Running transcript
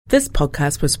This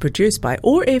podcast was produced by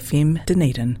OAR FM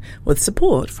Dunedin with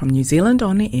support from New Zealand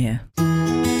On the Air.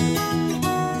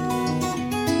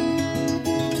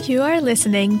 You are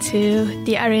listening to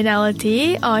the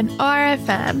Arinality on OAR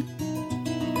FM.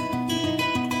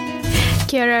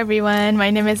 Kia ora everyone, my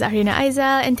name is Arina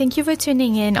Aizal and thank you for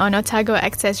tuning in on Otago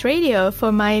Access Radio for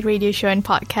my radio show and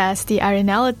podcast, The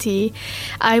Arinality.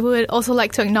 I would also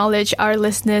like to acknowledge our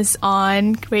listeners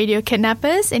on Radio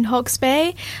Kidnappers in Hawke's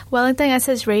Bay, Wellington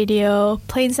Access Radio,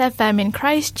 Plains FM in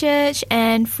Christchurch,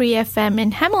 and Free FM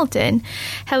in Hamilton.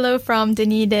 Hello from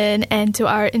Dunedin, and to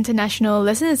our international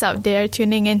listeners out there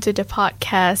tuning into the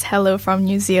podcast, hello from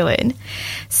New Zealand.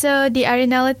 So, The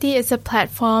Arinality is a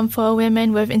platform for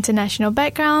women with international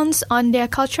backgrounds on their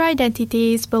cultural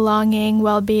identities, belonging,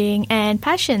 well-being, and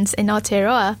passions in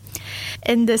Aotearoa.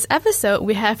 In this episode,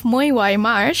 we have Moewai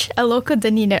Marsh, a local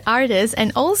Dunedin artist,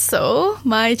 and also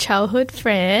my childhood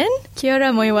friend. Kia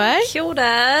ora, Moewai. Kia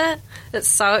ora. It's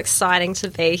so exciting to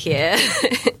be here.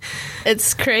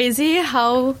 It's crazy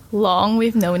how long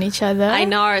we've known each other. I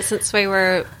know, since we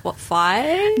were,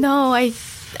 5? No,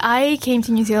 I came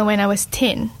to New Zealand when I was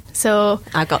 10. So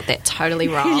I got that totally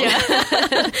wrong. Yeah.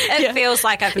 It feels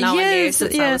like I've known you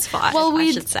since I was 5,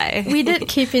 I should say. We did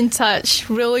keep in touch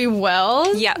really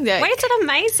well. Yeah. We did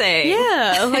amazing.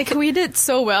 Yeah. We did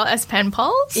so well as pen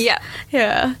pals. Yeah.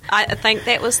 Yeah. I think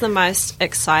that was the most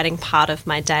exciting part of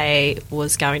my day,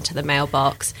 was going to the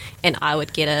mailbox and I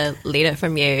would get a letter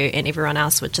from you and everyone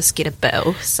else would just get a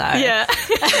bill. So yeah.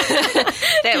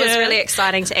 That was really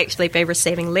exciting to actually be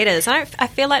receiving letters. I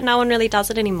feel like no one really does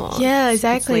it anymore. Yeah,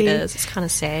 exactly. It's kind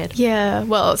of sad. Yeah,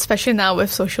 well, especially now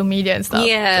with social media and stuff.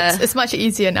 Yeah. It's much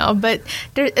easier now, but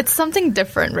it's something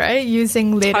different, right?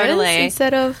 Using letters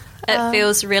instead of... It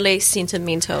feels really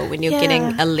sentimental when you're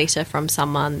getting a letter from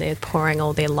someone. They're pouring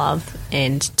all their love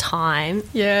and time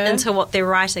into what they're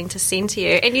writing to send to you.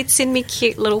 And you'd send me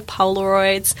cute little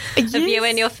Polaroids of you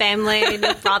and your family and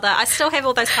your brother. I still have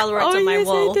all those Polaroids on my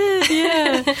wall. I did,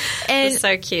 yeah. And it's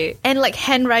so cute. And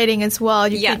handwriting as well.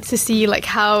 You get to see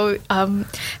how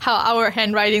our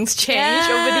handwritings change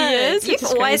over the years. You've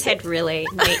always had really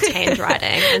neat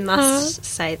handwriting, I must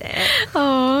say that.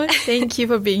 Oh, thank you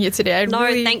for being here today.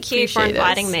 Thank you for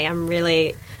inviting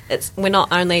me. We're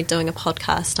not only doing a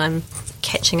podcast, I'm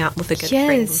catching up with a good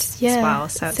friend as well.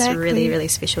 So it's really, really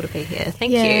special to be here.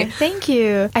 Thank you. Thank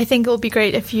you. I think it will be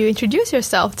great if you introduce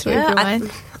yourself to everyone.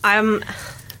 I'm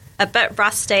a bit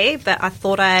rusty, but I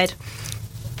thought I'd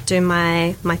do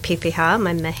my pepeha,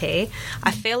 my mihi.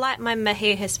 I feel like my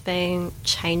mihi has been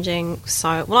changing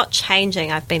not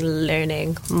changing, I've been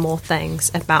learning more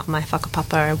things about my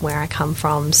whakapapa and where I come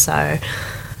from. So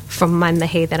from my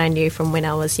mihi that I knew from when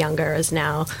I was younger is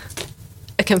now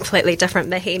a completely different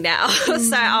mihi now.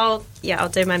 So I'll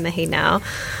do my mihi now.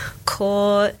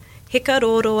 Ko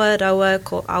Hekaroroa rawa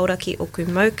ko auraki oku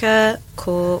mauka,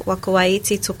 ko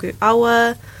wakawaiti toku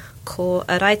awa, ko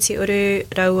Aotearoa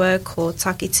rawa ko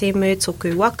takitemu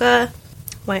toku waka.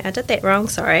 Wait, I did that wrong,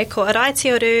 sorry. Ko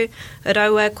Aotearoa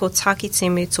rawa ko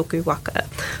takitemu toku waka.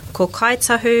 Ko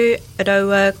kaitahu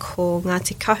rawa ko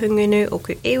Ngāti Kahungunu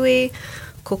oku iwi,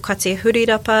 ko kate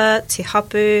hurirapa te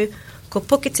hapu, ko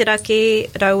Poketeraki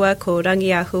rawa ko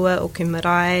rangiahua oku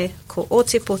marae, ko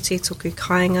Otepoti toku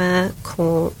kāinga,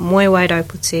 ko Moewai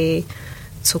Rauputi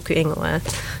toku ingoa.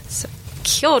 So,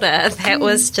 kia ora. That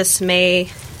was just me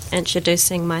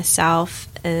introducing myself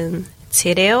in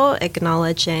te reo,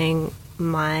 acknowledging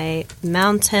my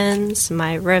mountains,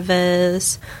 my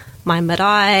rivers, my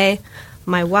marae,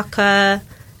 my waka,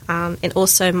 and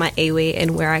also my iwi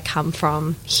and where I come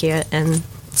from here in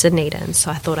Dunedin.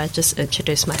 So I thought I'd just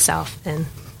introduce myself in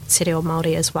te reo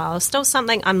Māori as well. Still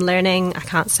something I'm learning. I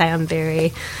can't say I'm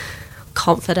very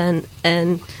confident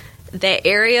in that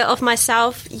area of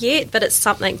myself yet, but it's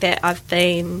something that I've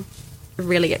been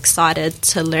really excited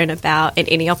to learn about, and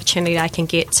any opportunity I can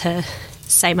get to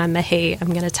say my mihi, I'm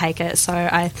going to take it. So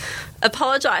I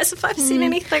apologise if I've said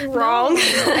anything wrong.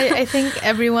 I think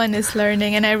everyone is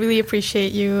learning, and I really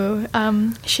appreciate you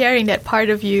sharing that part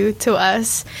of you to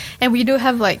us. And we do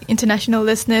have international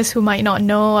listeners who might not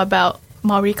know about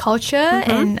Māori culture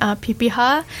and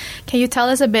pepeha. Can you tell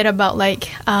us a bit about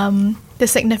the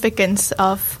significance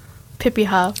of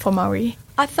pepeha for Māori?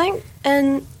 I think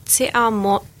in te ao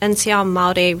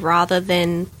Māori, rather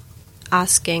than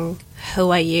asking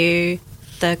who are you,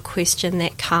 the question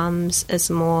that comes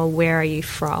is more, where are you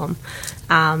from?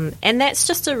 And that's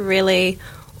just a really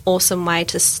awesome way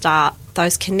to start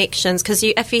those connections, because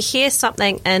if you hear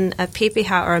something in a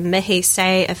pepeha or a mihi,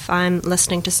 say if I'm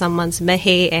listening to someone's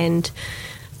mihi and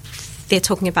they're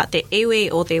talking about their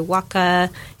iwi or their waka,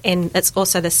 and it's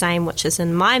also the same, which is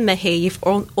in my mihi, you've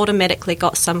automatically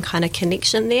got some kind of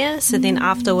connection there. So then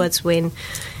afterwards, when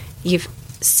you've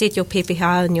said your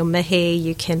pepeha and your mihi,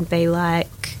 you can be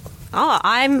like, oh,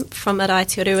 I'm from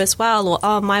Aotearoa as well, or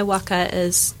oh, my waka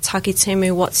is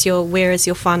Takitumu, where is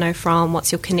your whānau from,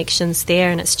 what's your connections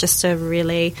there? And it's just a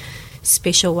really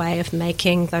special way of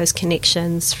making those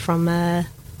connections from a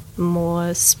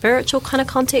more spiritual kind of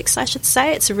context, I should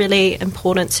say. It's really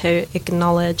important to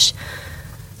acknowledge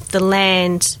the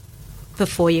land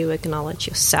before you acknowledge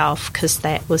yourself, because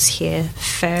that was here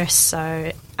first.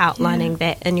 So outlining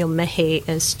that in your mihi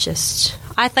is just,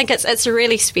 I think it's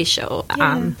really special.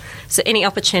 So any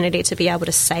opportunity to be able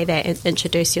to say that and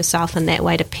introduce yourself in that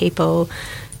way to people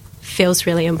feels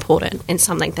really important, and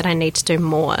something that I need to do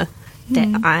more.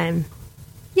 That I'm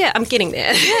getting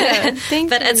there.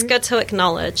 But it's good to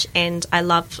acknowledge, and I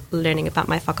love learning about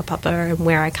my whakapapa and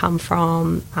where I come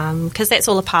from, because that's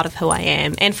all a part of who I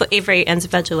am. And for every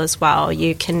individual as well,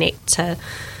 you connect to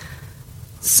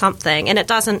something, and it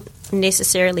doesn't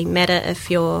necessarily matter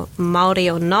if you're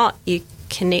Māori or not. You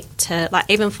connect to, like,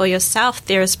 even for yourself,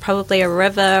 there is probably a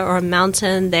river or a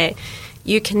mountain that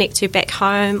you connect to back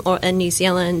home, or in New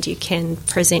Zealand you can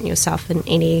present yourself in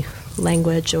any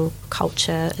language or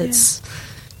culture. It's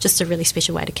just a really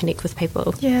special way to connect with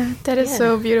people. Yeah, that is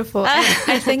so beautiful.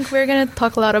 I think we're going to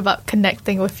talk a lot about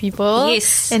connecting with people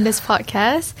in this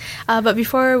podcast. But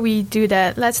before we do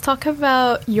that, let's talk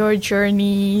about your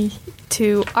journey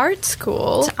to art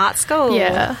school. To art school?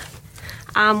 Yeah.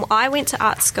 I went to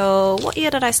art school. What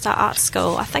year did I start art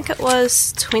school? I think it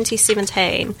was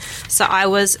 2017. So I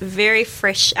was very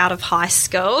fresh out of high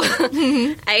school,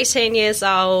 18 years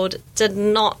old, did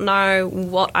not know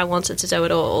what I wanted to do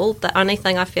at all. The only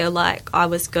thing I feel like I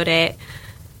was good at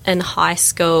in high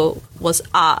school was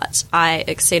art. I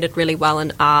exceeded really well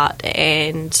in art,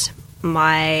 and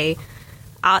my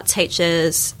art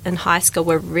teachers in high school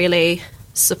were really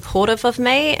supportive of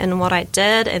me and what I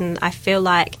did, and I feel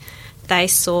like they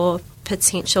saw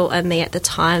potential in me at the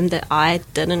time that I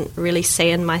didn't really see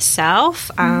in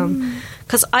myself.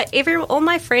 Because all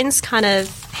my friends kind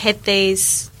of had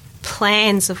these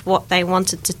plans of what they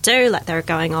wanted to do. Like, they were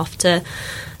going off to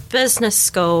business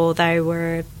school, they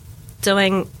were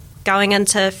going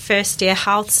into first year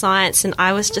health science, and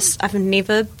I was just, I've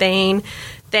never been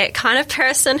that kind of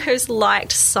person who's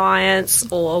liked science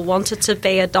or wanted to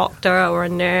be a doctor or a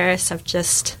nurse. I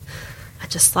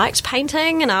just liked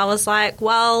painting, and I was like,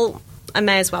 well, I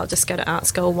may as well just go to art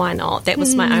school. Why not? That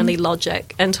was my only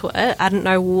logic into it. I didn't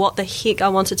know what the heck I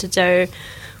wanted to do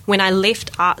when I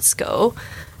left art school.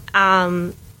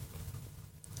 So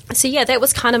yeah, that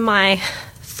was kind of my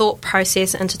thought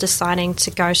process into deciding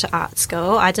to go to art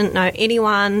school. I didn't know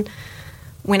anyone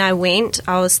when I went.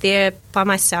 I was there by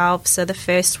myself, so the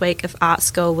first week of art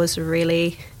school was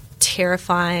really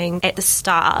terrifying at the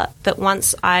start. But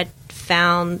once I'd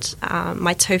found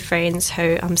my two friends,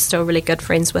 who I'm still really good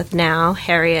friends with now,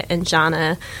 Harriet and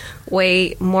Jana,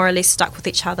 we more or less stuck with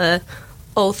each other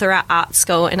all throughout art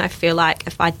school, and I feel like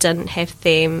if I didn't have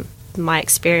them, my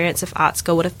experience of art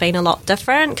school would have been a lot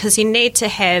different, because you need to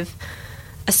have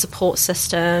a support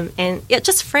system, and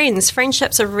just friends.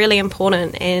 Friendships are really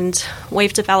important, and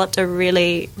we've developed a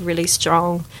really, really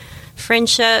strong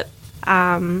friendship.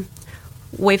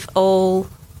 We've all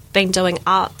been doing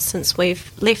art since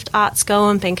we've left art school,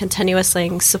 and been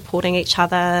continuously supporting each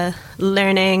other,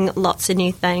 learning lots of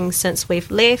new things since we've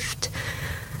left.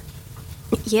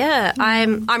 Yeah,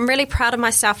 I'm really proud of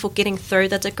myself for getting through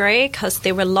the degree, because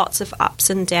there were lots of ups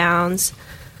and downs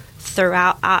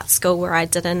throughout art school where I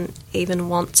didn't even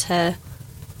want to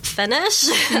finish.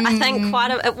 I think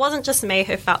it wasn't just me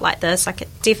who felt like this. I could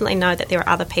definitely know that there were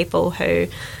other people who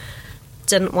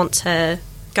didn't want to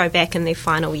go back in their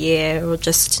final year or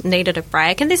just needed a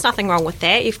break, and there's nothing wrong with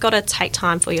that. You've got to take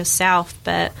time for yourself.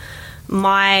 But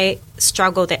my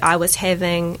struggle that I was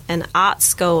having in art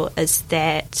school is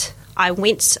that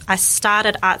I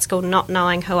started art school not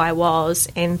knowing who I was,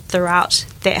 and throughout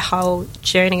that whole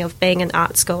journey of being in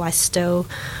art school, I still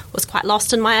was quite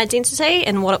lost in my identity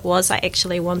and what it was I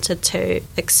actually wanted to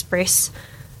express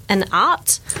in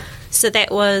art. So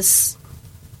that was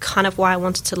kind of why I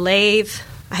wanted to leave.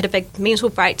 I had a big mental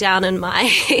breakdown in my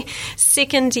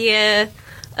second year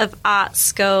of art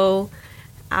school,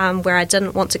 where I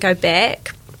didn't want to go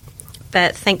back.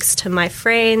 But thanks to my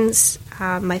friends,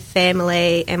 my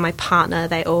family and my partner,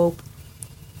 they all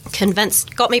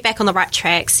got me back on the right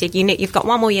track, said, you've got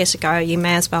one more year to go, you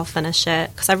may as well finish it.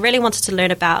 Because I really wanted to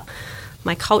learn about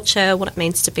my culture, what it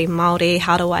means to be Māori,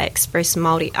 how do I express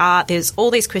Māori art. There's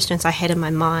all these questions I had in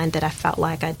my mind that I felt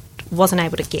like I wasn't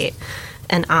able to get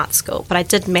in art school. But I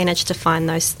did manage to find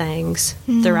those things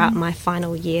throughout my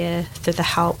final year through the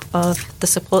help of the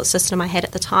support system I had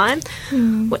at the time,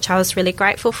 which I was really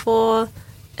grateful for.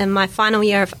 In my final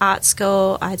year of art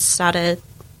school, I'd started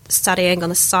studying on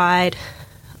the side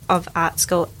of art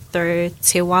school through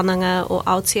Te Wānanga or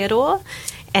Aotearoa,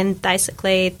 and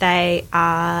basically they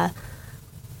offer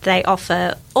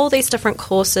all these different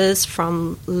courses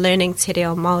from learning te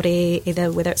reo Māori,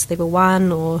 whether it's level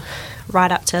 1 or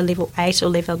right up to level 8 or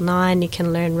level 9. You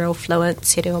can learn real fluent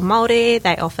te reo Māori.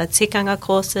 They offer tikanga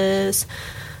courses,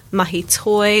 mahi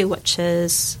toi, which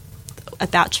is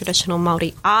about traditional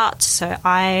Māori art. So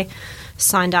I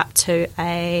signed up to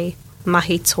a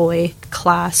mahi toi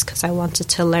class because I wanted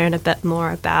to learn a bit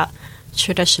more about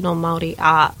traditional Māori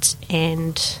art,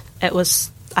 and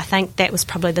I think that was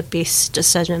probably the best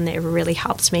decision that really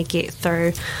helped me get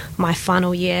through my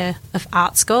final year of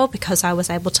art school, because I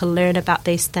was able to learn about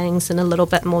these things in a little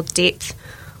bit more depth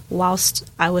whilst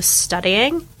I was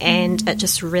studying, and it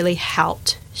just really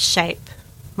helped shape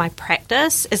my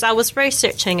practice as I was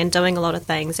researching and doing a lot of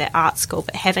things at art school.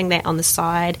 But having that on the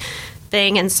side,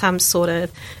 being in some sort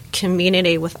of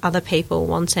community with other people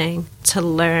wanting to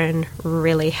learn,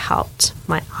 really helped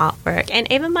my artwork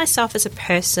and even myself as a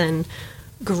person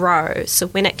grow. So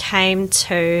when it came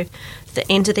to the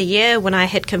end of the year, when I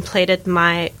had completed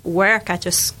my work, I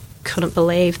just couldn't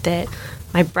believe that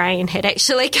my brain had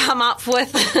actually come up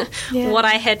with what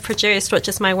I had produced, which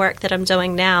is my work that I'm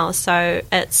doing now. So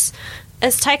it's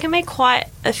taken me quite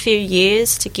a few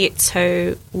years to get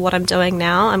to what I'm doing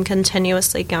now. I'm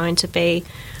continuously going to be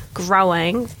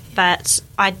growing, but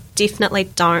I definitely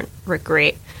don't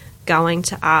regret going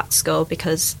to art school,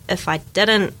 because if I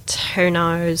didn't, who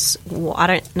knows, I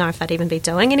don't know if I'd even be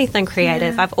doing anything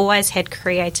creative. I've always had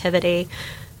creativity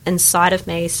inside of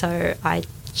me, so I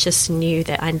just knew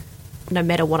that no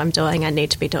matter what I'm doing, I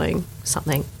need to be doing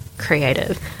something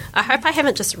creative. I hope I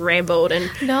haven't just rambled and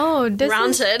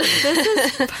ranted.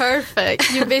 This is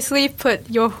perfect. You basically put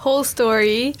your whole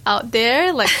story out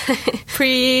there, like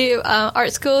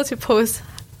pre-art school to post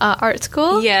art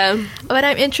school. Yeah. But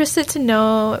I'm interested to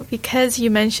know, because you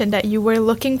mentioned that you were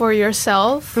looking for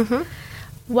yourself,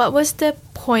 what was the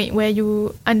point where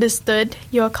you understood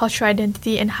your cultural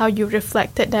identity and how you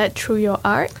reflected that through your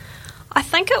art? I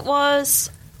think it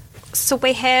was... So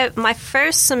we have my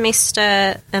first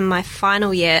semester in my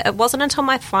final year. It wasn't until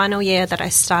my final year that I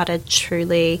started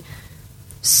truly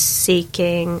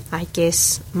seeking, I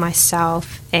guess,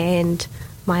 myself and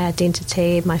my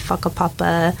identity, my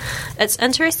whakapapa. It's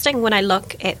interesting when I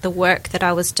look at the work that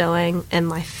I was doing in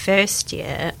my first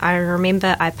year. I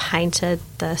remember I painted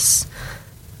this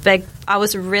I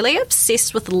was really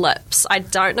obsessed with lips. I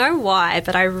don't know why,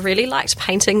 but I really liked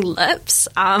painting lips,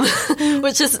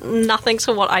 which is nothing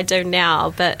to what I do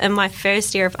now. But in my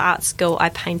first year of art school, I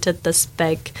painted this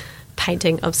big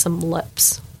painting of some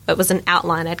lips. It was an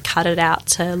outline. I'd cut it out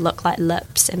to look like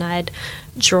lips, and I'd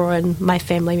drawn my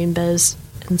family members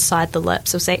inside the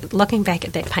lips. Looking back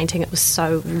at that painting, it was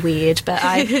so weird, but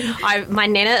my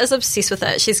nana is obsessed with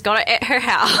it. She's got it at her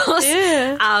house.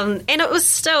 And it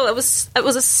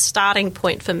was a starting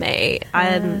point for me.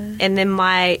 And then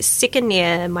my second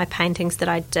year, my paintings that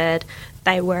I did,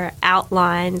 they were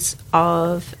outlines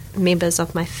of members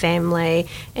of my family,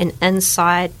 and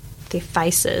inside their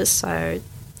faces. So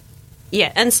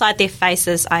inside their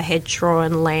faces, I had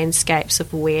drawn landscapes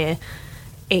of where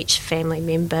each family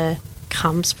member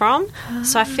comes from.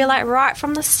 So I feel like right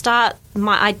from the start,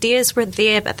 my ideas were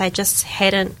there, but they just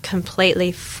hadn't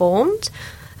completely formed,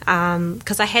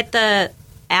 because I had the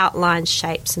outline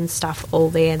shapes and stuff all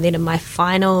there. And then in my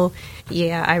final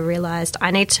year, I realised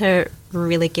I need to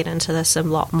really get into this a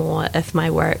lot more if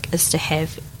my work is to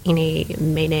have any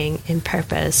meaning and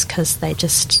purpose, because they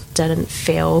just didn't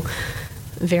feel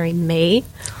very me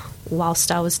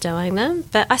whilst I was doing them.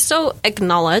 But I still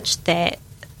acknowledged that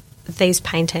these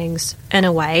paintings, in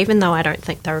a way, even though I don't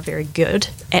think they were very good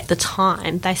at the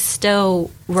time, they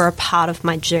still were a part of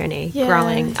my journey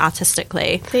growing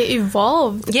artistically. They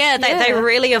evolved. They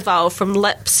really evolved from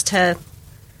lips to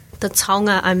the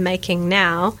taonga I'm making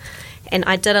now. And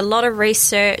I did a lot of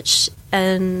research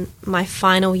in my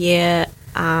final year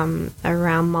around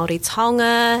Māori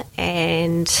taonga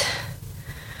and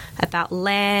about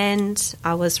land.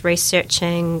 I was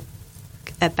researching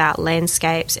about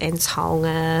landscapes and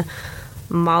taonga,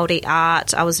 Māori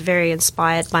art. I was very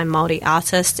inspired by Māori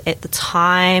artists at the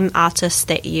time, artists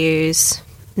that use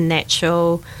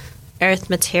natural earth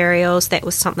materials. That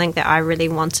was something that I really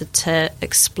wanted to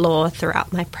explore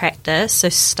throughout my practice. So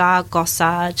Star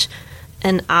Gossage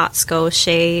in art school,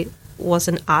 she was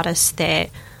an artist that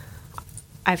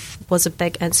was a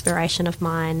big inspiration of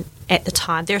mine at the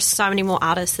time. There are so many more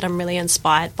artists that I'm really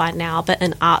inspired by now, but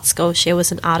in art school she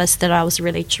was an artist that I was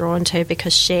really drawn to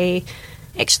because she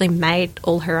actually made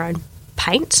all her own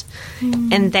paint,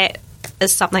 and that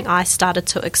is something I started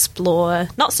to explore.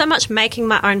 Not so much making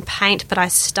my own paint, but I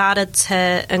started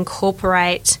to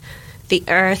incorporate the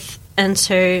earth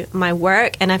into my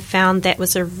work, and I found that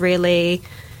was a really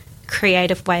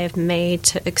creative way of me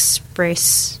to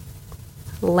express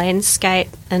landscape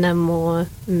in a more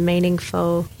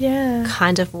meaningful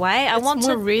kind of way. I wanted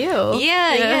more real.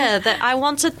 That I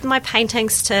wanted my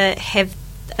paintings to have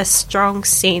a strong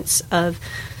sense of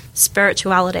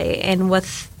spirituality, and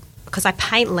because I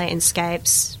paint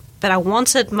landscapes, but I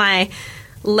wanted my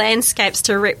landscapes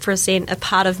to represent a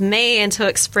part of me and to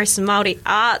express Māori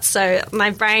art. So my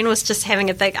brain was just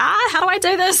having a big, how do I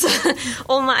do this?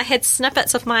 I had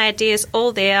snippets of my ideas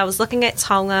all there. I was looking at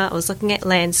taonga, I was looking at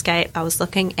landscape, I was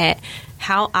looking at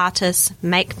how artists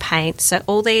make paint. So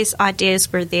all these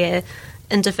ideas were there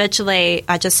individually.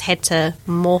 I just had to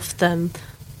morph them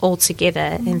all together.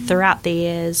 And throughout the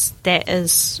years,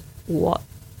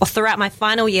 throughout my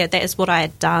final year, that is what I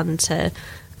had done to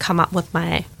come up with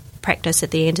my practice at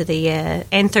the end of the year,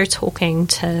 and through talking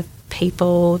to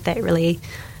people that really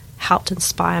helped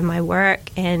inspire my work.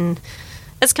 And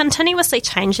it's continuously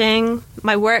changing.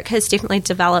 My work has definitely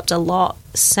developed a lot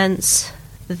since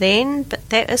then, but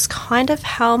that is kind of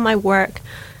how my work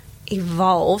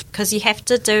evolved, because you have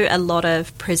to do a lot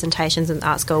of presentations in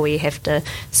art school where you have to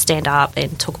stand up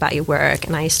and talk about your work,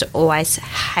 and I used to always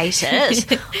hate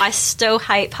it. I still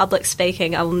hate public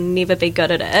speaking. I will never be good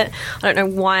at it. I don't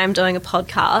know why I'm doing a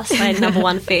podcast, my number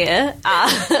one fear.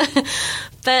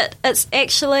 But it's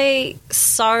actually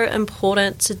so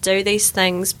important to do these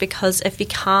things, because if you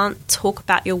can't talk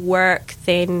about your work,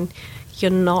 then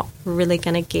you're not really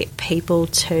going to get people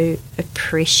to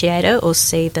appreciate it or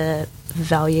see the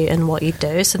value in what you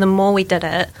do. So the more we did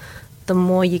it, the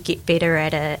more you get better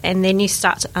at it, and then you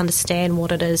start to understand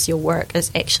what it is your work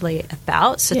is actually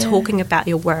about. So talking about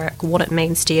your work, what it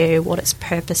means to you, what its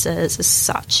purpose is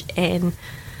such an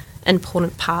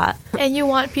important part. And you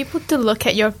want people to look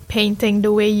at your painting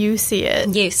the way you see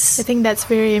it. Yes. I think that's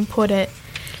very important.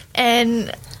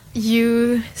 And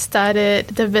you started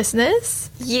the business?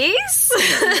 Yes.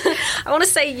 I want to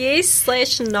say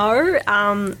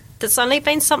yes/no. That's only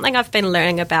been something I've been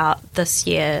learning about this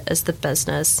year, is the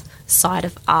business side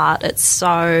of art. It's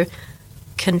so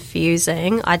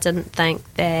confusing. I didn't think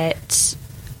that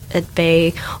it'd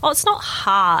be... it's not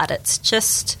hard. It's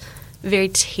just very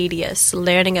tedious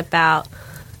learning about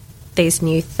these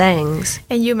new things.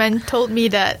 And you told me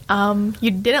that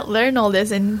you didn't learn all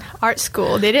this in art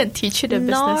school. They didn't teach you the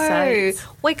business side.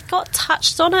 We got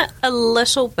touched on it a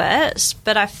little bit,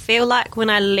 but I feel like when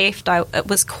I left, it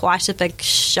was quite a big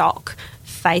shock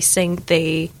facing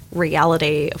the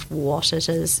reality of what it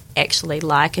is actually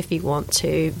like if you want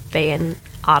to be an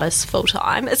artist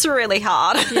full-time. It's really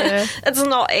hard. Yeah. It's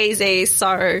not easy.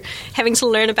 So having to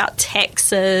learn about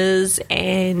taxes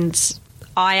and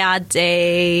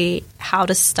IRD, how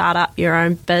to start up your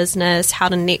own business, how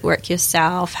to network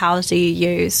yourself, how do you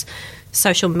use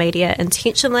social media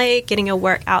intentionally, getting your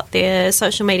work out there.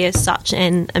 Social media is such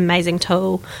an amazing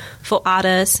tool for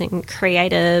artists and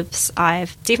creatives.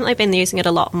 I've definitely been using it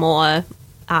a lot more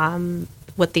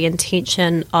with the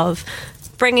intention of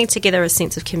bringing together a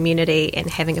sense of community and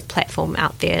having a platform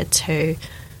out there to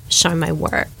show my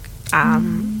work.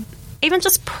 Even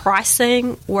just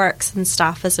pricing works and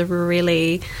stuff is a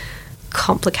really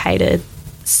complicated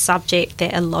subject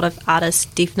that a lot of artists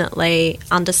definitely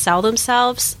undersell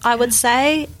themselves, I would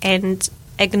say, and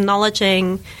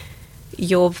acknowledging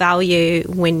your value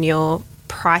when you're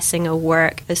pricing a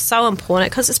work is so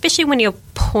important, because especially when you're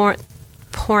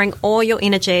pouring all your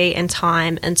energy and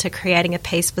time into creating a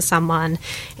piece for someone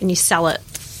and you sell it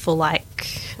for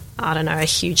I don't know, a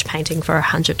huge painting for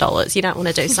 $100. You don't want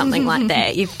to do something like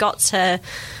that. You've got to,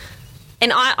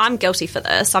 and I'm guilty for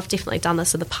this. I've definitely done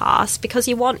this in the past, because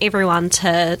you want everyone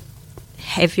to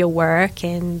have your work,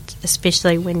 and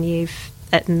especially when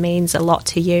it means a lot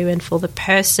to you and for the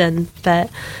person. But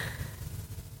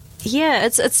yeah,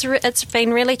 it's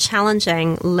been really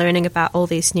challenging learning about all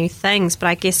these new things. But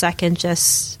I guess I can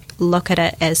just look at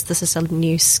it as this is a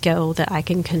new skill that I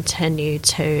can continue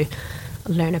to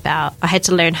learn about. I had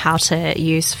to learn how to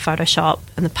use Photoshop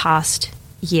in the past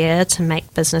year to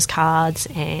make business cards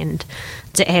and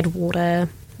to add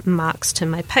watermarks to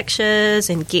my pictures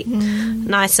and get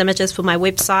nice images for my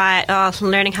website.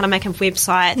 Learning how to make a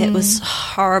website, that was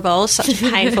horrible, such a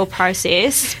painful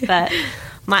process. But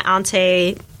my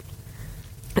auntie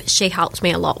she helped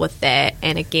me a lot with that.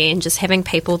 And again, just having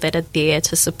people that are there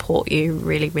to support you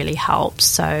really, really helps.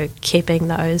 So keeping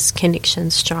those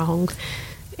connections strong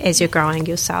as you're growing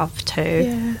yourself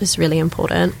too is really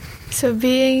important. So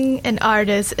being an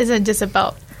artist isn't just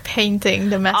about painting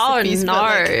the masterpiece, no,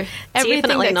 but like everything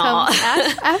definitely that not.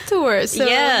 comes afterwards. So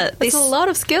there's a lot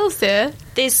of skills there.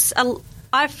 It's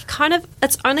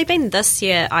only been this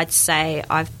year, I'd say,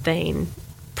 I've been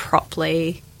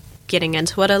properly getting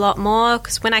into it a lot more,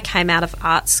 because when I came out of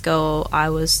art school, I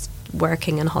was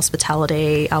working in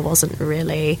hospitality. I wasn't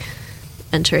really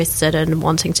interested in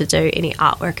wanting to do any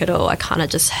artwork at all. I kind of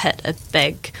just hit a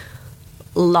big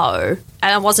low,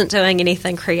 and I wasn't doing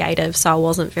anything creative, so I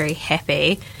wasn't very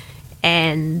happy.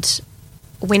 And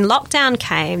when lockdown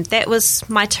came, that was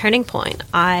my turning point.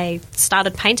 I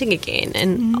started painting again,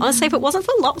 and honestly, if it wasn't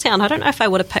for lockdown, I don't know if I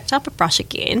would have picked up a brush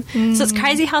again. So it's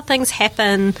crazy how things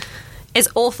happen. As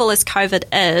awful as COVID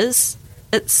is,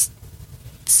 it's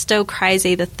still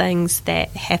crazy the things that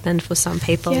happened for some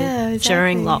people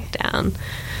during lockdown.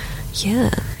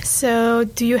 So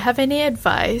do you have any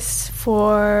advice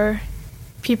for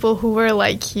people who were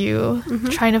like you,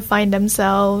 trying to find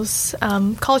themselves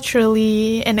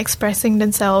culturally and expressing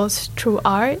themselves through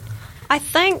art? I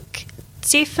think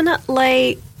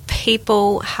definitely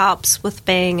people helps with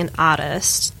being an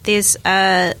artist. There's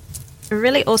a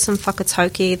really awesome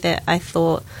whakatauki that I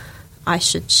thought I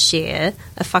should share.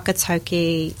 A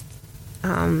whakatauki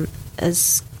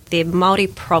is they're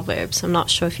Māori proverbs. I'm not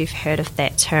sure if you've heard of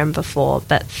that term before,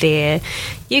 but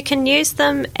you can use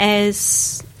them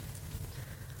as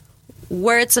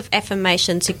words of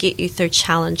affirmation to get you through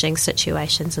challenging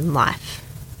situations in life.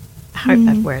 I hope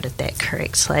I've worded that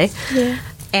correctly. Yeah.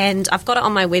 And I've got it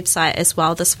on my website as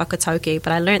well, this whakatauki,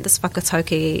 but I learnt this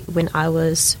whakatauki when I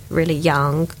was really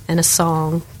young in a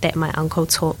song that my uncle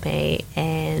taught me.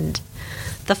 And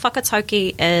the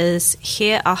whakatauki is,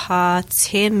 he aha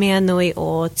te mea nui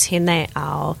o tēnei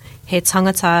ao, he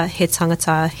tangata, he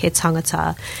tangata, he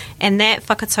tangata. And that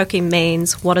whakatauki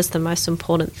means, what is the most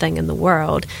important thing in the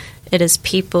world? It is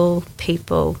people,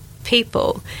 people,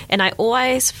 people. And I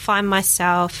always find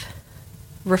myself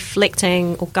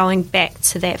reflecting or going back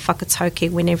to that whakatauki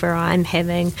whenever I'm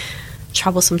having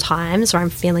troublesome times, or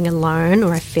I'm feeling alone,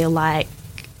 or I feel like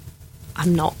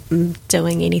I'm not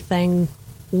doing anything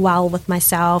well with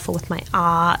myself or with my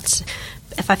art.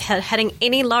 If I've hitting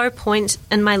any low point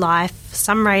in my life, for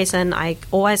some reason, I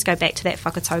always go back to that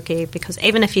whakatauki, because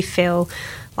even if you feel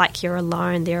like you're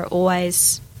alone, there are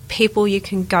always people you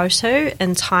can go to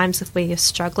in times of where you're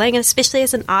struggling. And especially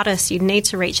as an artist, you need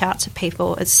to reach out to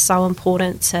people. It's so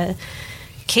important to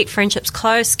keep friendships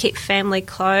close, keep family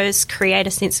close, create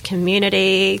a sense of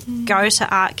community, go to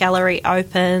art gallery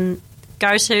openings,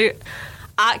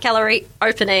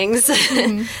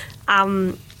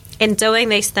 and doing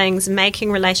these things,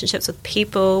 making relationships with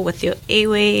people, with your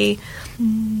iwi,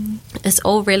 is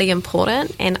all really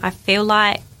important. And I feel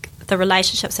like the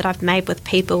relationships that I've made with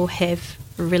people have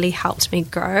really helped me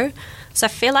grow. So I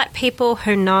feel like people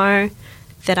who know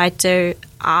that I do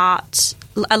art,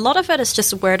 a lot of it is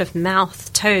just word of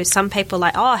mouth too. Some people are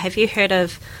like, oh, have you heard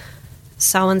of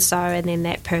so-and-so? And then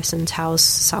that person tells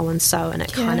so-and-so, and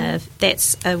it kind of,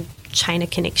 that's a chain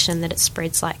of connection that it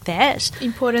spreads like that.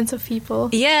 Importance of people.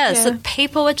 Yeah, so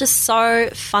people are just so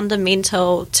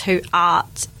fundamental to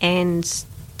art and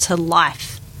to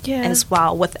life as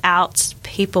well. Without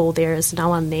people, there is no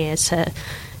one there to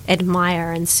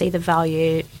admire and see the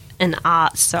value in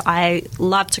art. So I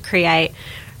love to create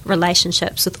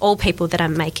relationships with all people that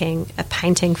I'm making a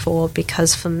painting for,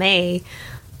 because for me,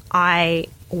 I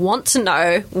want to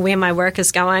know where my work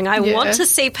is going. I want to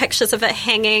see pictures of it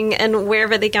hanging and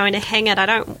wherever they're going to hang it.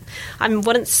 I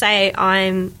wouldn't say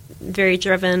I'm very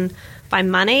driven by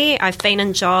money. I've been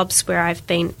in jobs where I've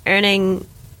been earning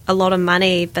a lot of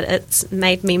money, but it's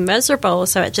made me miserable.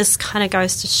 So it just kind of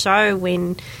goes to show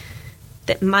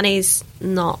that money's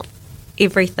not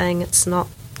everything. It's not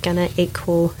going to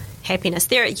equal happiness.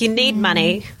 You need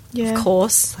money, of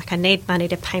course. Like, I need money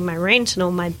to pay my rent and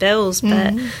all my bills,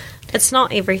 but it's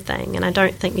not everything. And I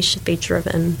don't think you should be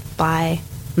driven by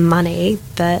money.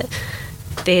 But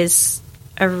there's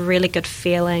a really good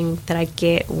feeling that I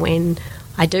get when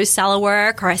I do sell a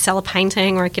work, or I sell a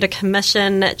painting, or I get a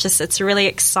commission. It's a really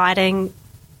exciting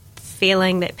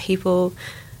feeling that people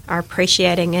are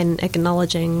appreciating and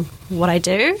acknowledging what I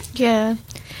do. Yeah.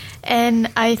 And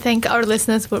I think our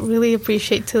listeners would really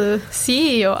appreciate to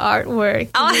see your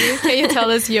artwork. Can you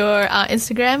tell us your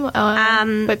Instagram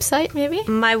website, maybe?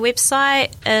 My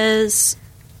website is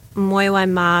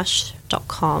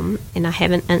moewaimarsh.com, and I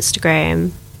have an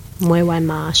Instagram, Moewai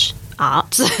Marsh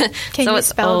Art. Can you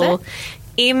spell that?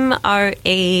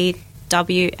 Moewai,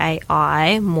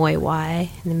 Moewai,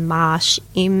 and then Marsh,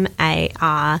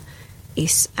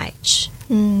 Marsh.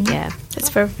 Yeah. That's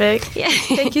perfect. Yeah.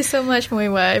 Thank you so much,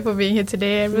 Moewai, for being here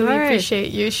today. I really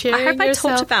appreciate you sharing I hope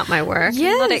yourself. I talked about my work.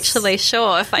 Yes. I'm not actually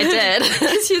sure if I did.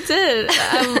 Yes, you did.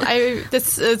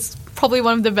 This is probably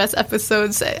one of the best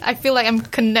episodes. I feel like I'm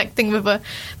connecting with a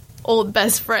old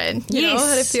best friend. You know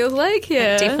what it feels like?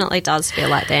 Yeah. It definitely does feel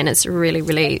like that, and it's really,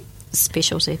 really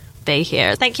special to be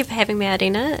here. Thank you for having me,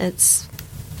 Arina. It's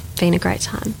been a great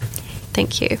time.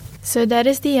 Thank you. So that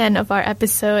is the end of our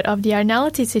episode of the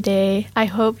Arinality today. I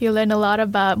hope you learned a lot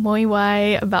about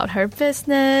Moewai, about her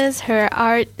business, her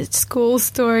art school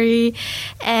story.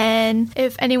 And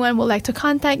if anyone would like to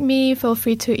contact me, feel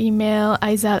free to email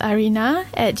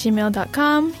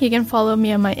aizalarina@gmail.com. You can follow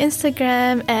me on my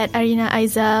Instagram @Arina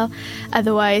Aizal.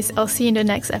 Otherwise, I'll see you in the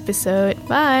next episode.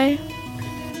 Bye.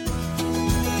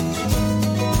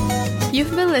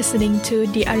 You've been listening to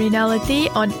the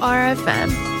Arinality on RFM.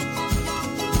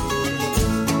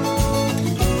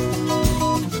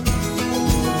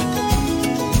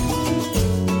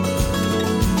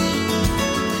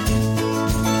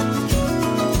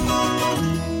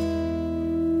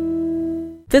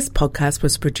 This podcast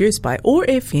was produced by OAR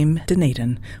FM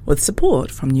Dunedin with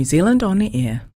support from New Zealand On the Air.